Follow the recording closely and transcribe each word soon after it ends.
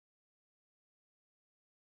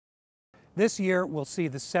This year will see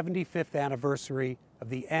the 75th anniversary of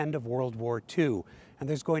the end of World War II, and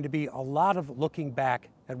there's going to be a lot of looking back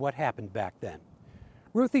at what happened back then.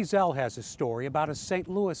 Ruthie Zell has a story about a St.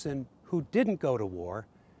 Louisan who didn't go to war,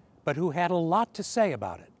 but who had a lot to say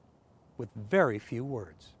about it, with very few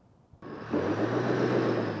words.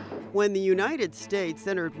 When the United States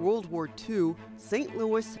entered World War II, St.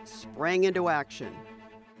 Louis sprang into action.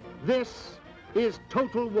 This is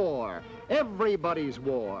total war, everybody's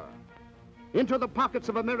war. Into the pockets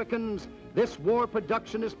of Americans, this war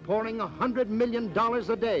production is pouring $100 million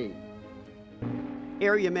a day.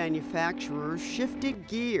 Area manufacturers shifted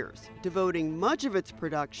gears, devoting much of its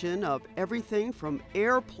production of everything from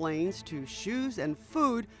airplanes to shoes and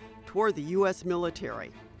food toward the U.S.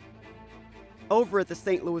 military. Over at the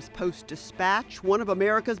St. Louis Post-Dispatch, one of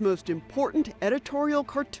America's most important editorial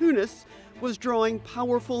cartoonists was drawing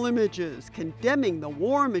powerful images condemning the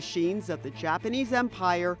war machines of the Japanese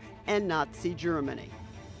Empire and Nazi Germany.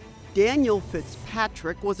 Daniel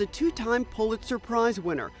Fitzpatrick was a two-time Pulitzer Prize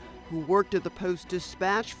winner who worked at the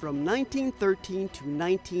Post-Dispatch from 1913 to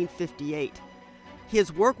 1958.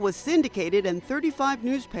 His work was syndicated in 35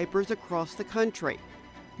 newspapers across the country.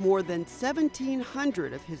 More than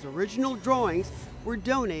 1,700 of his original drawings were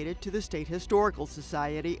donated to the State Historical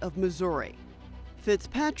Society of Missouri.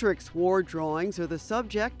 Fitzpatrick's war drawings are the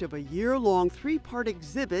subject of a year-long three-part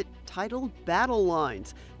exhibit titled Battle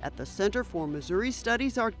Lines at the Center for Missouri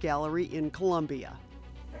Studies Art Gallery in Columbia.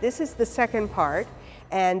 This is the second part,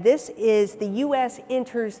 and this is the U.S.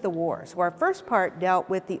 enters the war. So our first part dealt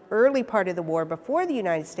with the early part of the war before the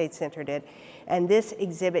United States entered it, and this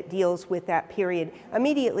exhibit deals with that period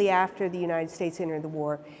immediately after the United States entered the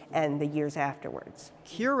war and the years afterwards.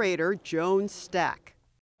 Curator Joan Stack.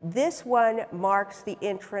 This one marks the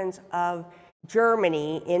entrance of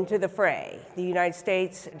Germany into the fray. The United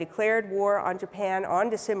States declared war on Japan on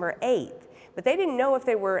December 8th. But they didn't know if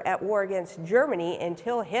they were at war against Germany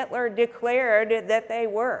until Hitler declared that they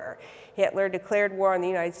were. Hitler declared war on the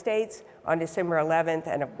United States on December 11th,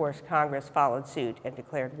 and of course Congress followed suit and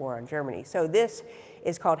declared war on Germany. So this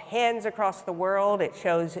is called Hands Across the World. It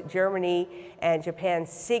shows Germany and Japan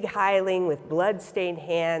sig-heiling with blood-stained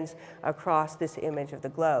hands across this image of the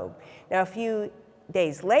globe. Now a few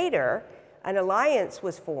days later, an alliance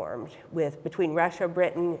was formed between Russia,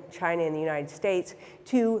 Britain, China, and the United States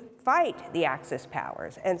to fight the Axis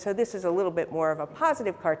powers. And so this is a little bit more of a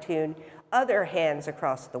positive cartoon, Other Hands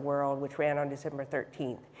Across the World, which ran on December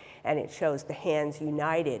 13th. And it shows the hands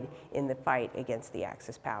united in the fight against the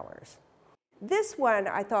Axis powers. This one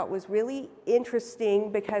I thought was really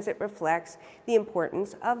interesting because it reflects the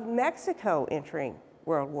importance of Mexico entering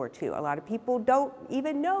World War II. A lot of people don't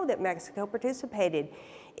even know that Mexico participated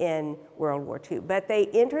in World War II, but they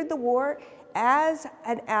entered the war as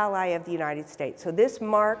an ally of the United States. So this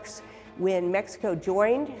marks when Mexico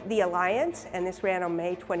joined the alliance, and this ran on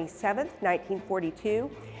May 27th, 1942.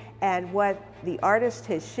 And what the artist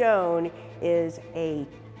has shown is a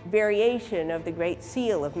variation of the Great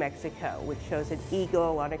Seal of Mexico, which shows an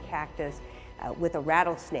eagle on a cactus with a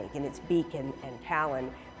rattlesnake in its beak and talon.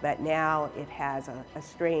 But now it has a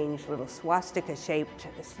strange little swastika-shaped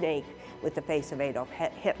snake with the face of Adolf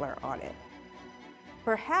Hitler on it.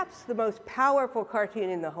 Perhaps the most powerful cartoon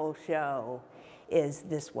in the whole show is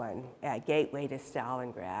this one, Gateway to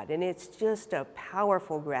Stalingrad, and it's just a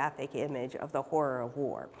powerful graphic image of the horror of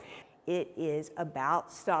war. It is about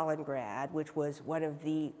Stalingrad, which was one of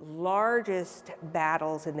the largest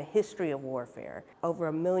battles in the history of warfare, over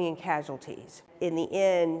 1 million casualties. In the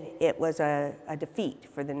end, it was a defeat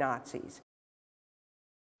for the Nazis.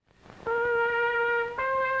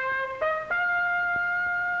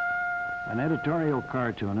 An editorial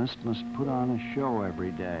cartoonist must put on a show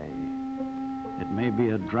every day. It may be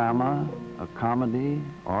a drama, a comedy,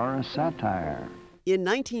 or a satire. In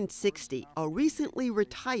 1960, a recently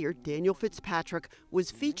retired Daniel Fitzpatrick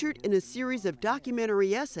was featured in a series of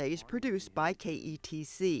documentary essays produced by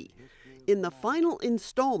KETC. In the final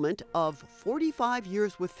installment of 45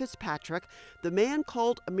 Years with Fitzpatrick, the man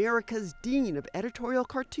called America's Dean of Editorial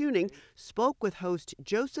Cartooning spoke with host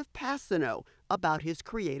Joseph Passano about his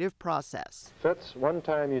creative process. Fitz, one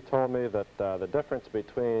time you told me that the difference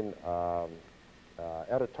between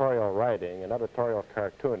editorial writing and editorial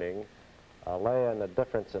cartooning lay in the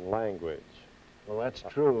difference in language. Well, that's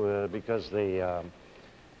true because the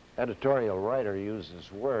editorial writer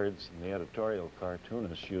uses words and the editorial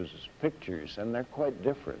cartoonist uses pictures, and they're quite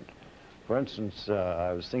different. For instance,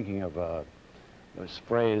 I was thinking of this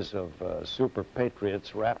phrase of super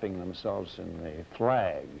patriots wrapping themselves in the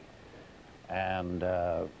flag. And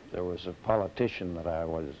there was a politician that I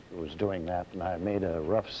was doing that, and I made a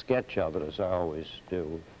rough sketch of it, as I always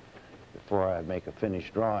do, before I make a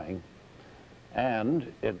finished drawing.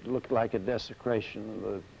 And it looked like a desecration of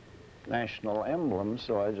the national emblem,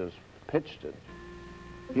 so I just pitched it.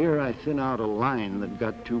 Here I thin out a line that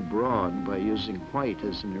got too broad by using white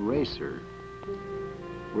as an eraser.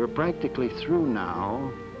 We're practically through now,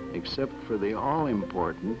 except for the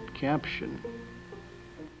all-important caption.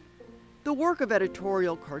 The work of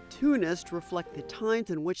editorial cartoonists reflect the times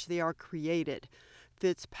in which they are created.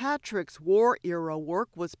 Fitzpatrick's war-era work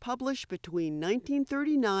was published between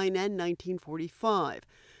 1939 and 1945.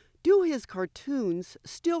 Do his cartoons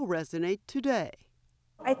still resonate today?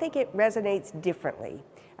 I think it resonates differently.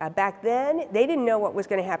 Back then, they didn't know what was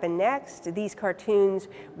going to happen next. These cartoons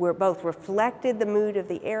were both reflected the mood of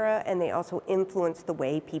the era, and they also influenced the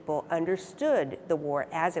way people understood the war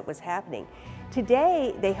as it was happening.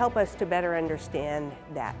 Today, they help us to better understand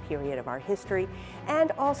that period of our history,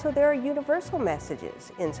 and also there are universal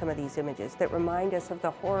messages in some of these images that remind us of the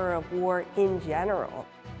horror of war in general.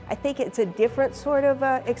 I think it's a different sort of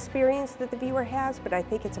experience that the viewer has, but I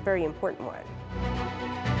think it's a very important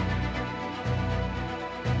one.